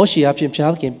မောရှေအဖြစ်ဘု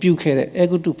ရားသခင်ပြုခဲ့တဲ့အေ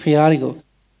ဂုတုဖျားတွေကို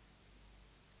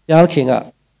ဘုရားသခင်က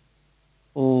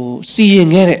စီရင်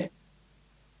ခဲ့တဲ့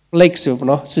Blake ဆိုပေါ့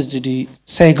နော်စစ်ဒီ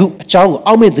ဆယ်ခုအကြောင်းကို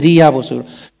အောက်မေ့သတိရဖို့ဆိုတော့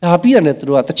ဒါပြီးရတယ်သူ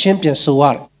တို့ကတချင်းပြန်ဆိုရ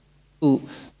တယ်ဟို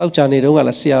တောက်ကြနေတော့ကလ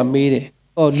ည်းဆရာမေးတယ်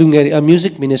လူငယ်တွေ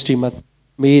music ministry မှာ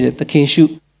မေးတယ်သခင်ရှု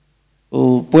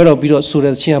ပွဲတော်ပြီးတော့ဆို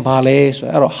တဲ့ချင်းကဘာလဲဆို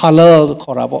တော့အဲ့တော့ halal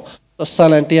ခေါ်တာပေါ့ဆာ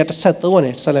လန်133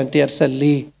နဲ့ဆာလန်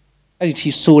134အဲ့ဒီထီ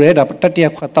ဆိုတယ်ဒါတတိယ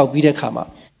ခွက်တောက်ပြီးတဲ့ခါမှာ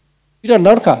ပြီးတော့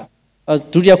နောက်တစ်ခါ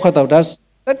ဒုတိယခွက်တောက်ဒါ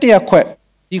တတိယခွက်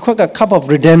ဒီခွက်က cup of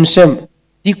redemption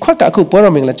ဒီခွက်ကအခုပွဲ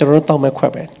တော်မင်္ဂလာကျွန်တော်တို့တောက်မဲ့ခွ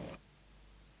က်ပဲ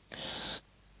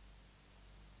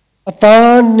အ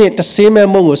သားနဲ့တဆေးမဲ့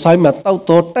မုံကိုဆိုင်းမှာတောက်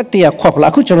တော့တတိယခွက်ဖ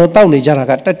လားအခုကျွန်တော်တောက်နေကြတာ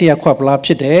ကတတိယခွက်ဖလားဖြ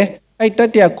စ်တယ်အဲ့တ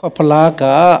တိယခွက်ဖလားက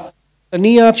တန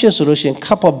ည်းအားဖြင့်ဆိုလို့ရှိရင်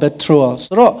cup of betrayal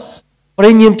ဆိုတော့ပြ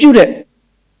င်ញင်ပြုတ်တဲ့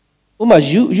ဥမာ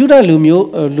ယူဒလူမျိုး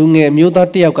လူငယ်မျိုးသား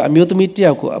တယောက်ကအမျိုးသမီးတ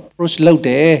ယောက်ကို approach လုပ်တ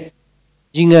ယ်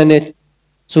ကြီးငန်းနဲ့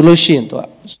ဆိုလို့ရှိရင်သူက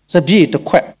စပြည့်တစ်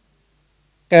ခွက်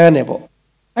ကန်းတယ်ပေါ့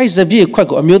အဲ့စပြည့်ခွက်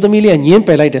ကိုအမျိုးသမီးလေးကညင်းပ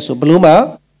ယ်လိုက်တယ်ဆိုဘလို့မှ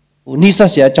နီးစပ်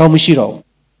စရာအကြောင်းမရှိတော့ဘူး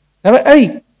ဒါပေမဲ့အဲ့ဒီ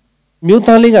မျိုး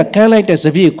သားလေးကကန်းလိုက်တဲ့စ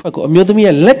ပြည့်ခွက်ကိုအမျိုးသမီးက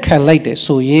လက်ခံလိုက်တယ်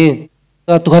ဆိုရင်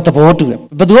သူကသဘောတူတယ်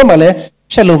ဘယ်သူမှလည်း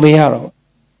ဖြတ်လို့မရတော့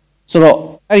ဆိုတော့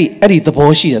အဲ့ဒီသဘော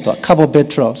ရှိတယ်သူက cup of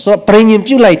betrayal ဆိုတော့ပြင်ញင်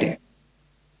ပြုတ်လိုက်တယ်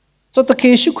ဆိုတော့တခေ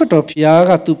ရှုခွတ်တော်ဖျား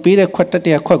ကသူပေးတဲ့ခွက်တ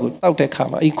တိယခွက်ကိုတောက်တဲ့ခါ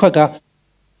မှာအဲ့ခွက်က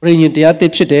ပြင်ញင်တရားသ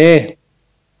စ်ဖြစ်တယ်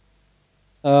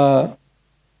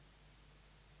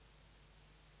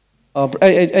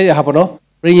အဲ့ဟာပေါ့နော်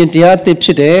ပြင်ញင်တရားသစ်ဖြ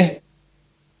စ်တယ်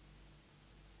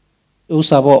ဥ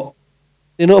စားပေါ့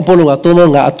ဒီလိုအပေါ်လုံးကသုံး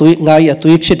လုံးငါကြီးအ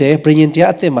သွေးဖြစ်တယ်ပြင်ញင်တရား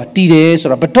အသစ်မှာတည်တယ်ဆို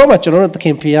တာဘတော်မှကျွန်တော်တို့သခ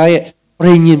င်ဖျားရဲ့ပြ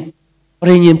င်ញင်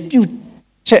ပြုတ်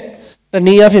ချက်တန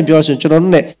ည်းအားဖြင့်ပြောဆိုကျွန်တော်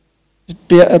တို့ ਨੇ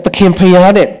သခင်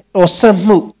ဖျားနဲ့တော်ဆက်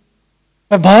မှု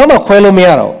ဘာမှခွဲလို့မရ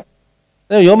တော့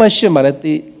ဘူးယောမရှိမှလည်း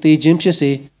တေခြင်းဖြစ်စေ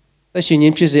သက်ရှင်ခြ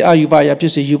င်းဖြစ်စေအာယူပါရဖြ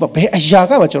စ်စေယူပါဘယ်အရာ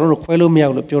ကမှကျွန်တော်တို့ခွဲလို့မရ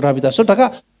ဘူးလို့ပြောထားပြီးသားဆိုတော့ဒါက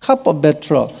cup of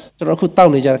betrayal ကျွန်တော်အခုတော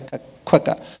က်နေကြတဲ့ခွက်က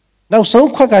နောက်ဆုံး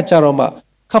ခွက်ကကြတော့မှ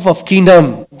cup of kingdom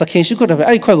သခင်ရှိခိုးတယ်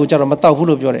အဲ့ဒီခွက်ကိုကြတော့မတောက်ဘူး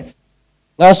လို့ပြောတယ်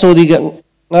ငါဆိုဒီက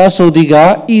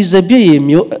ဤစပြည့်ရ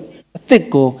မျိုးအစ်စ်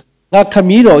ကိုငါခမ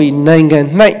ည်းတော်ဤနိုင်ငံ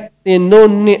၌သင်တို့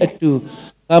နှင့်အတူ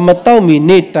ငါမတောက်မီ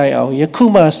နေ့တိုင်အောင်ယခု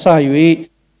မှစ၍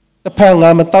တစ်ဖက်ငါ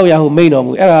မတောက်ရဟုမိန့်တော်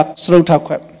မူအဲ့ဒါစရုပ်ထ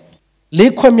ခွက်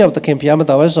လေးခွက်မြောက်သခင်ဘုရားမ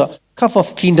တော်ပဲဆိုတော့ cup of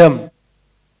kingdom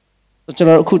ကျွန်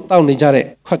တော်အခုတောက်နေကြတဲ့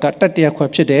ခွက်ကတတိယခွက်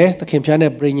ဖြစ်တယ်သခင်ဘုရား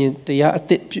နဲ့ပြင်ញင်တရားအ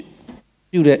သစ်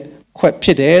ပြုတဲ့ခွက်ဖြ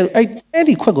စ်တယ်အဲ့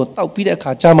ဒီခွက်ကိုတောက်ပြီးတဲ့အ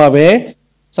ခါကြာမှာပဲ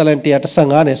ဆာလန်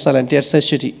115နဲ့ဆာလန်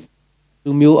118တိ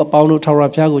လူမျိုးအပေါင်းတို့ထာဝရ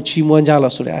ဘုရားကိုချီးမွမ်းကြ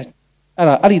လို့ဆိုတဲ့အဲ့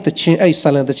ဒီတခြင်းအဲ့ဒီဆာ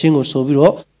လန်တခြင်းကိုဆိုပြီး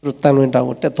တော့သူတို့တန်လွင်တောင်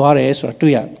ကိုတက်သွားတယ်ဆိုတာ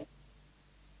တွေ့ရတယ်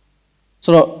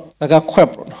ဆိုတော့ဒါကခွက်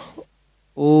ပေါ့နော်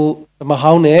ဓမ္မ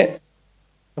ဟောင်းနဲ့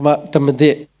ဓမ္မသ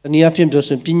စ်တနည်းအားဖြင့်ပြော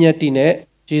ဆိုပညာတိနဲ့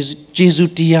ဂျေဇု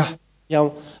တရား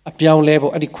အပြောင်းလဲ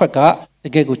ပေါ့အဲ့ဒီခွက်ကတ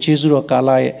ကယ်ကိုဂျေဇုတော်ကာလ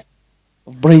ရဲ့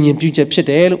ဗြိဉ္ဉ်ပြုချက်ဖြစ်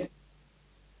တယ်လို့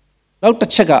နောက်တ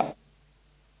စ်ချက်က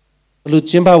ဘလို့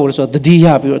ကျင်းပဖို့လဲဆိုတော့တတိယ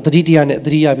ပြီးတော့တတိတရားနဲ့တ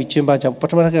တိယပြီးကျင်းပကြပ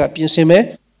ထမတစ်ခါကပြင်ဆင်မယ်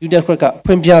ယူဒက်ခွက်က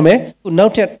ဖွင့်ပြမယ်ခုနော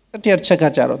က်ထပ်တတိယချက်က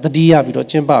ကြတော့တတိယပြီးတော့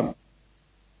ကျင်းပမယ်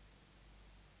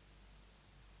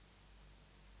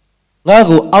ငါ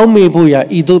ကိုအောက်မေ့ဖို့ရာ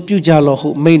ဤသို့ပြုကြလောဟု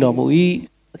မိန့်တော်မူ၏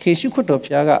သခင်ရှုခွတ်တော်ဘု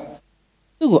ရားက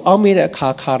သူ့ကိုအောက်မေ့တဲ့အ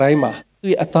ခါတိုင်းမှာ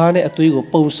သူ့ရဲ့အသားနဲ့အသွေးကို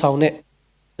ပုံဆောင်တဲ့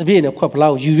တပြည့်နဲ့ခွက်ဖ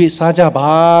လားကိုယူ၍စားကြပါ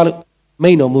လို့မိ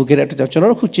န့်တော်မူခဲ့တဲ့အတွက်ကြောင့်ကျွန်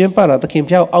တော်တို့ခုကျင်းပတာသခင်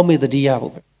ဘုရားကိုအောက်မေ့တတိယ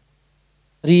ဖို့ပဲ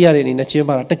တတိယရဲ့အနေနဲ့ကျင်း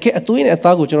ပတာတကယ်အသွေးနဲ့အ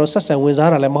သားကိုကျွန်တော်ဆက်ဆံဝင်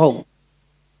စားတာလည်းမဟုတ်ဘူး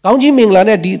ကောင်းကြီးမင်္ဂလာ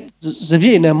နဲ့ဒီစပြ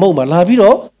ည့်နဲ့မုံမှာလာပြီး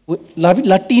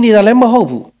တီးနေတာလည်းမဟုတ်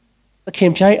ဘူးသခ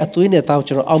င်ဘုရားရဲ့အသွေးနဲ့အသားကို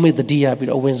ကျွန်တော်အောက်မေ့တတိယပြီး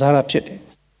တော့ဝင်စားတာဖြစ်တယ်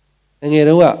ငယ်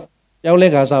တော့ကပြောင်းလဲ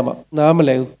ခါစားမှနားမ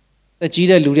လဲဘူးတက်ကြီး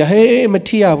တဲ့လူတွေဟေးမ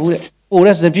ထီရဘူးတဲ့ပို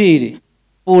တဲ့စပြည့်တွေ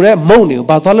ပိုတဲ့မုံတွေကို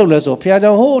ဘာသွားလုပ်လဲဆိုဘုရား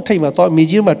ကြောင့်ဟိုးထိတ်မှာသွားမြေ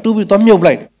ကြီးမှာတူးပြီးသွားမြုပ်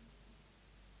လိုက်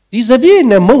ဒီစပြည့်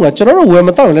နဲ့မုံကကျွန်တော်တို့ဝယ်မ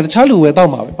တော့ရင်လည်းတခြားလူဝယ်တော့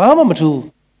မှာပဲဘာမှမထူး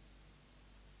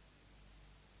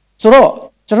ဆိုတော့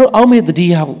ကျွန်တော်အောက်မေ့တတိ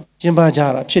ယဖို့ကျင်းပကြ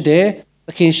တာဖြစ်တယ်သ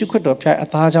ခင်ရှုခွတ်တော်ဖျားအ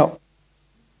သားကြောင့်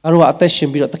ငါတို့ကအသက်ရှင်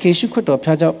ပြီးတော့သခင်ရှုခွတ်တော်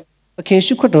ဖျားကြောင့်သခင်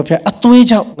ရှုခွတ်တော်ဖျားအသွေး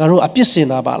ကြောင့်ငါတို့အပြစ်စင်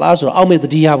တာပါလားဆိုတော့အောက်မေ့တ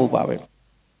တိယဖို့ပါပဲ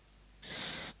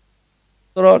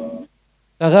ဆိုတော့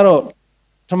ဒါကတော့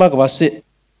ထမကဘာစစ်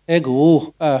အဲကို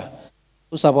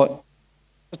ဥစားပေါ်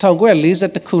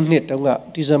1940ခုနှစ်တုန်းက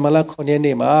ဒီဇင်ဘာလ9ရက်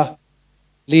နေ့မှာ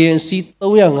လေယာဉ်စီး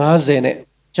350နဲ့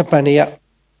ဂျပန်တွေက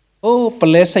ပ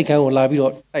လဲစိတ်ကန်းကိုလာပြီး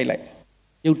တော့တိုက်လိုက်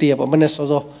ရုတ်တရက်ပေါ့မနေ့စော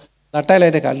စောလာတိုက်လို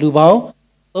က်တဲ့အခါလူပေါင်း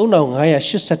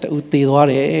3582ဦးသေသွား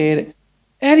တယ်တဲ့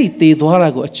အဲ့ဒီသေသွားတာ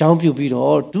ကိုအကြောင်းပြုပြီး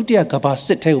တော့ဒုတိယကမ္ဘာစ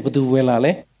စ်ထဲကိုဘယ်သူဝင်လာ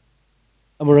လဲ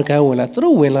အမေရိကန်ဝင်လာသူ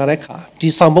တို့ဝင်လာတဲ့အခါဒီ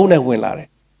ဆောင်ပုဒ်နဲ့ဝင်လာတယ်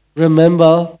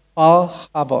Remember Pearl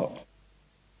Harbor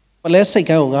ပလဲစိတ်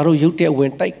ကန်းကိုငါတို့ရုတ်တရက်ဝ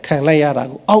င်တိုက်ခံလိုက်ရတာ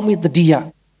ကိုအောက်မေ့တတိယ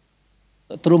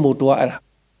သူတို့မို့တော့အဲ့ဒါ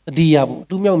တတိယဘူး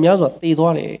လူမြောက်များစွာသေ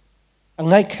သွားတယ်အ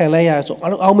ငိုက်ခံလိုက်ရဆိုငါ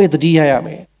တို့အောက်မေ့တတိယရမ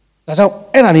ယ်ဒါကြောင့်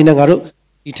အဲ့ဒါလေးနဲ့ငါတို့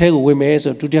ဒီထဲကိုဝင်မယ်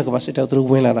ဆိုဒုတိယကမ္ဘာစစ်ထဲကိုသူတို့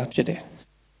ဝင်လာတာဖြစ်တယ်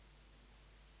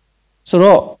ဆို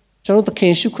တော့ကျွန်တော်သခ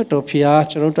င်ရှုခရစ်တော်ဖျား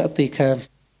ကျွန်တော်တို့အသေးခံ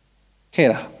ခဲ့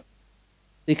တာ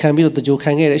သေခံပြီးတော့တကြို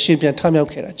ခံခဲ့တယ်ရှင်ပြန်ထမြောက်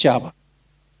ခဲ့တာကြာပါ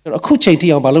ကျွန်တော်အခုချိန်ထိ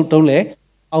အောင်မလုပ်တုံးလဲ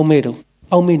အောက်မေ့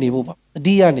နေဖို့ပါတ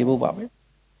တိယနေဖို့ပါပဲ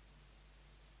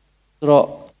ဆိုတော့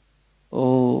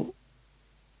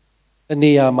တ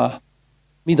နေရာမှာ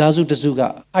မိသားစုတစုက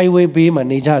highway ဘေးမှာ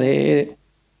နေကြတယ်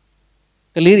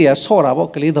ကလေးတွေကဆော့တာပေါ့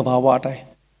ကလေးသဘာဝအတိုင်း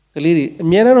ကလေးတွေအ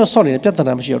များနဲ့တော့ဆော့နေတယ်ပြဿ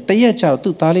နာမရှိတော့တရက်ကျတော့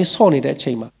သူ့သားလေးဆော့နေတဲ့အ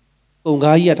ချိန်မှာကုံ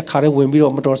ကားကြီးကတခါတည်းဝင်ပြီး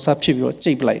တော့မတော်ဆဖြစ်ပြီးတော့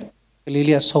ကြိတ်ပလိုက်တယ်ကလေး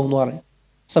လေးကဆုံးသွားတယ်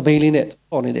စပိန်လေးနဲ့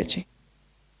ဆော့နေတဲ့အချိန်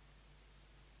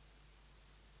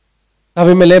ဒါ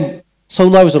ပေမဲ့လည်း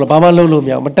ဆုံးသွားပြီဆိုတော့ဘာမှလုပ်လို့မ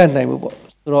ရဘူးမတတ်နိုင်ဘူးပေါ့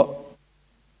ဆိုတော့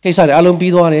ကိစ္စတွေအလုံး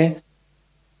ပြီးသွားတယ်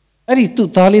အဲ့ဒီသူ့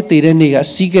သားလေးတည်တဲ့နေ့က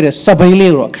စီးခဲ့တဲ့စပိန်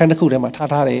လေးကိုတော့အခန်းတစ်ခုထဲမှာ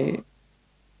ထားတယ်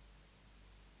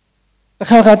တ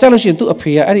ခါကြာလို့ရှိရင်သူ့အ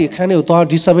ဖေကအဲ့ဒီအခန်းလေးကိုသွား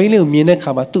ဒီစပိန်လေးကိုမြင်တဲ့အ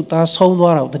ခါမှာသူ့သားဆုံး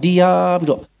သွားတာကိုတတိယပြီး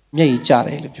တော့မျက်ရည်ကျတ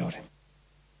ယ်လို့ပြောတယ်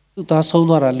သူ့သားဆုံး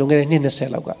သွားတာလွန်ခဲ့တဲ့နှစ်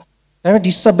20လောက်ကဒါပေမဲ့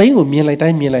ဒီစပိန်ကိုမြင်လိုက်တို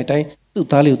င်းသူ့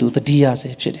သားလေးကိုသူတတိယဆ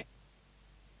ယ်ဖြစ်တယ်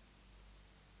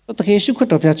တကယ်ရှုခရစ်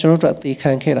တော်ဘုရားကျွန်တော်တို့အသေး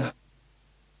ခံခဲ့တာ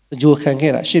အကျိုးခံ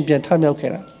ခဲ့တာရှင်ပြန်ထမြောက်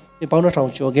ခဲ့တာဒီပေါင်းတော့ထော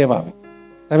င်ကျော်ခဲ့ပါပြီ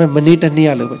ဒါပေမဲ့မနေ့တနေ့ရ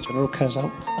လို့ပဲကျွန်တော်တို့ခံစား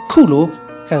အခုလို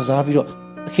ခံစားပြီးတော့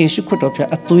သခင်ရှုခရစ်တော်ဘုရား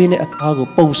အသွေးနဲ့အသားကို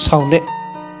ပုံဆောင်တဲ့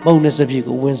မုံနဲ့စပြည့်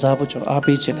ကိုဝင်စားဖို့ကျွန်တော်အား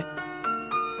ပေးခြင်းနဲ့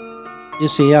ရ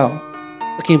စေရအောင်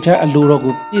သခင်ဘုရားအလိုတော်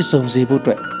ကိုပြည့်စုံစေဖို့အ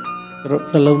တွက်ကျွန်တော်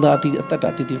နှလုံးသားအသီးအသက်တာ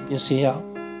တည်တည်ပြင်ဆင်ရအောင်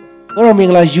ဘောတော်မင်္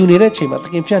ဂလာယူနေတဲ့အချိန်မှာသ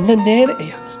ခင်ဘုရားနဲ့နေတဲ့အ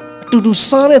ရာအတူတူ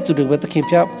စားတဲ့သူတွေပဲသခင်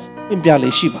ဘုရားပြင်ပြ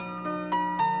လေးရှိပါ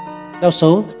နောက်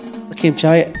ဆုံးသခင်ဘု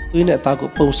ရားရဲ့သွေးနဲ့အသားကို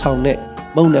ပုံဆောင်တဲ့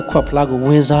မုံနဲ့ခွက်ဖလားကိုဝ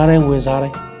င်စားတိုင်း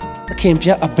သခင်ဘု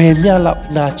ရားအဘယ်မျှလောက်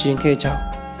နာကျင်ခဲ့ကြောင်း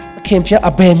သခင်ဘုရား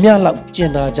အဘယ်မျှလောက်ကျင်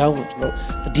နာကြောင်းကိုကျွန်တော်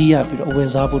သတိရပြီးတော့ဝင်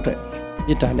စားဖို့အတွက်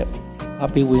မေတ္တာနဲ့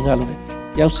အားပေးဝင်ငါလို့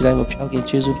ရောက်စီတိုင်းကိုဖျားခင်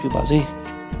ယေရှုပြုပါစေ